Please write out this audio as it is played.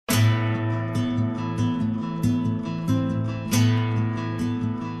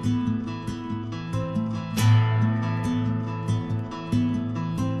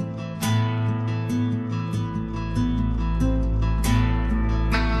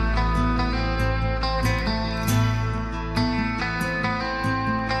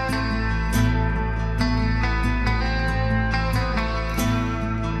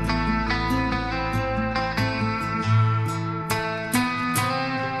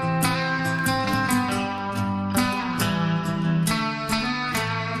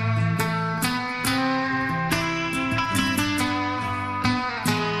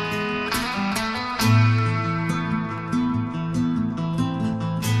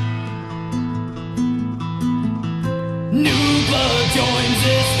blood joins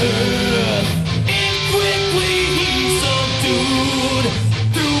this earth, and quickly he's subdued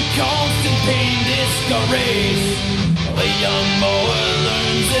through constant pain, discouraged. The young boy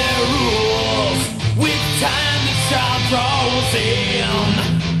learns their rules. With time the child grows in.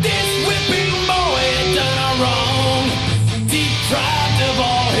 This whipping boy done a wrong, deprived of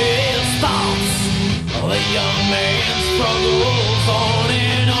all his thoughts. The young man struggles on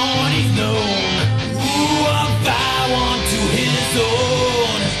and on. He's known a vow unto his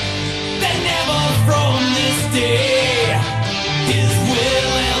own, that never from this day his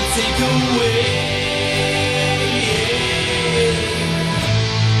will I'll take away.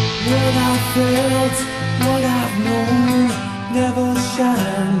 What I felt, what I've known, never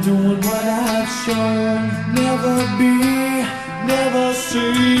shine doing what I've shown. Never be, never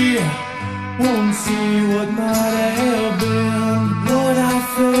see, won't see what might have been. What I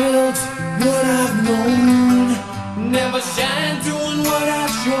felt, what I've known, Never shine doing what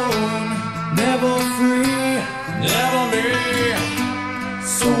I've shown. never free, Never me.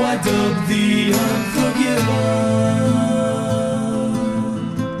 so I dubbed the Unforgiven.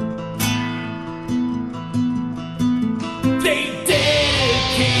 They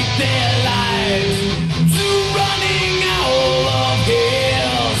dedicate their lives to running all of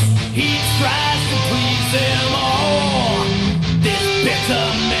his. He tries to please them all. This bitter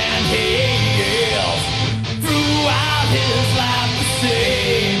man hails throughout his life the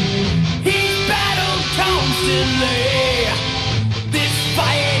same. He's battled constantly. This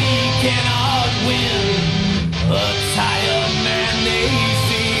fight he cannot win. A tired man they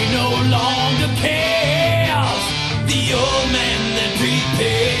see no longer cares. The old man that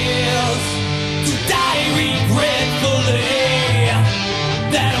prepares to die regretfully.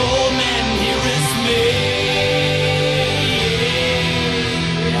 That old man here is me.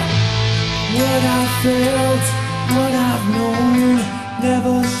 What I felt, what I've known,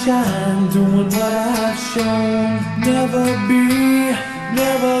 never shine doing what I've shown. Never be,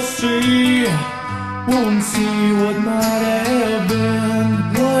 never see, won't see what might have been.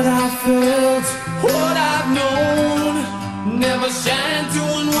 What I felt, what I've known, Never shine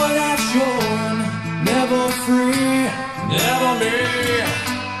doing what I've shown. never free, Never me.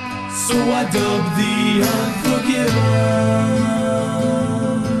 so I dubbed the Unforgiven.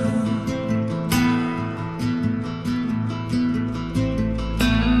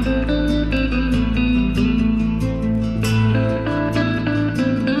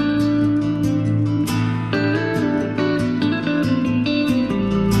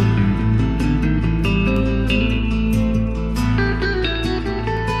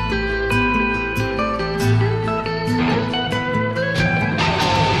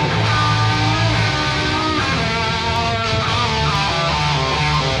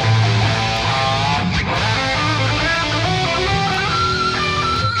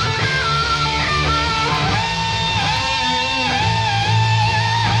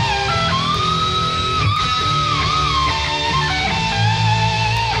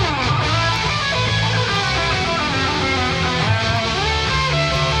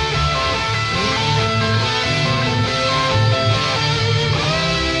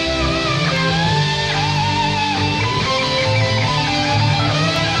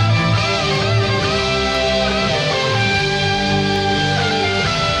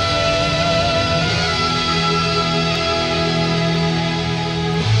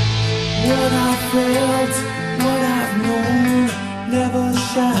 What I felt, what I've known, never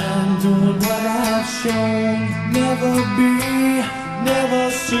shine doing what I've shown. Never be, never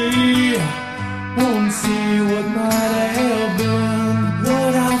see, won't see what might have been.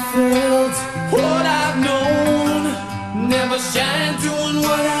 What I felt, what I've known, Never shine doing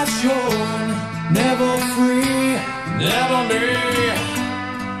what I've shown. never free, Never me.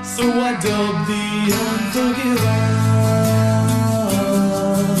 so I dubbed the Unforgiven.